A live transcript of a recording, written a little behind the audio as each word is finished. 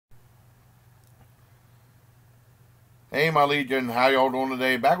Hey, my Legion, how y'all doing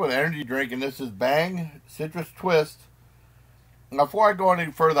today? Back with energy drink, and this is Bang Citrus Twist. Now, before I go any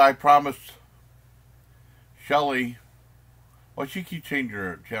further, I promised Shelly, well, she keeps changing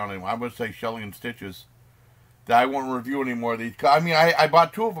her channel name. I would say Shelly and Stitches, that I won't review any more of these. I mean, I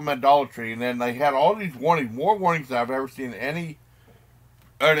bought two of them at Dollar Tree, and then they had all these warnings, more warnings than I've ever seen in any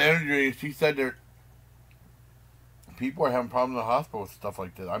energy drink. She said that people are having problems in the hospital with stuff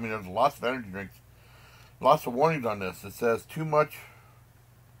like this. I mean, there's lots of energy drinks, lots of warnings on this. It says too much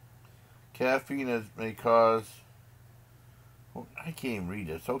caffeine may cause. Well, I can't even read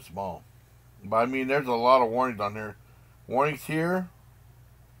it. It's so small. But I mean, there's a lot of warnings on there. Warnings here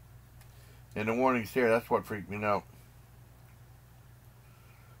and the warnings here. That's what freaked me out.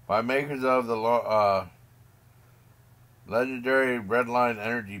 By makers of the legendary Redline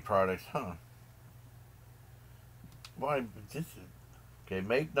energy products. Huh. Why, this is... Okay,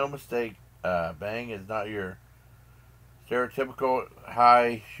 make no mistake. Bang is not your stereotypical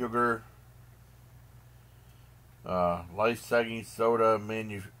high sugar life-sucking soda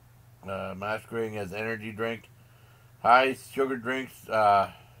masquerading as energy drink. High sugar drinks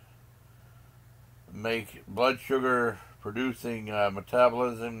make blood sugar producing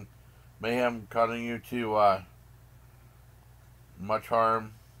metabolism mayhem, causing you to much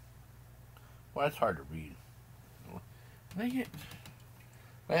harm. Well, it's hard to read.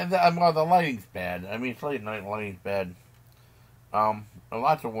 Man, the lighting's bad. I mean, it's late night, lighting's bad.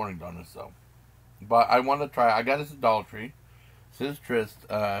 Lots of warnings on this though. But I want to try. I got this at Dollar Tree. This is Trist.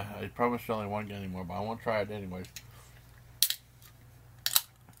 I promised Shelly I won't get any more, but I want to try it anyways.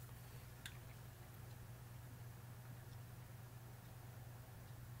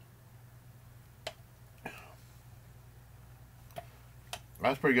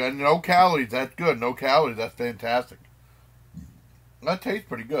 That's pretty good. No calories. That's good. No calories. That's fantastic. That tastes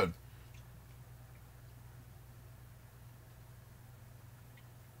pretty good.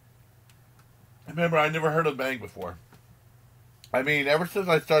 Remember, I never heard of Bang before. I mean, ever since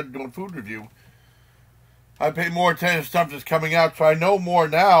I started doing food review, I pay more attention to stuff that's coming out, so I know more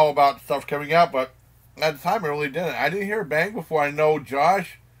now about stuff coming out, but at the time I really didn't. I didn't hear Bang before. I know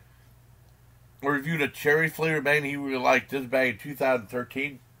Josh reviewed a cherry flavored Bang. He really liked this Bang in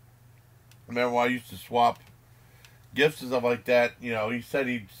 2013. Remember when I used to swap gifts and stuff like that? You know, he said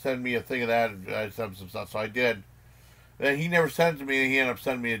he'd send me a thing of that, and I'd send him some stuff, so I did. Then he never sent it to me, and he ended up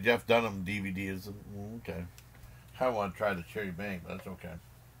sending me a Jeff Dunham DVD. Okay. I want to try the cherry Bang, but that's okay.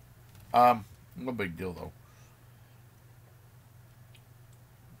 No big deal though.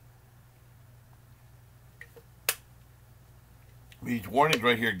 These warnings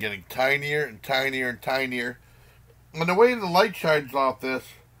right here are getting tinier and tinier and tinier. And the way the light shines off this,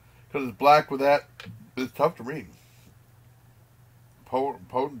 because it's black with that, it's tough to read.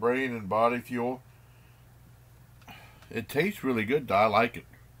 Potent brain and body fuel. It tastes really good, though. I like it.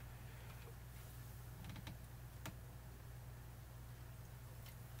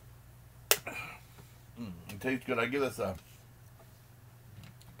 It tastes good. I give this about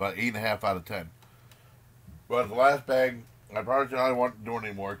 8.5 out of 10. But the last bag, I probably don't want to do it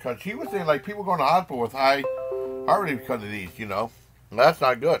anymore, because she was saying like people going to the hospital with high heart rate because of these, you know. And that's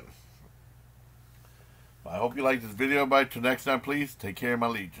not good. I hope you like this video. Till next time, please take care of my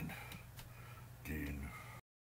Legion.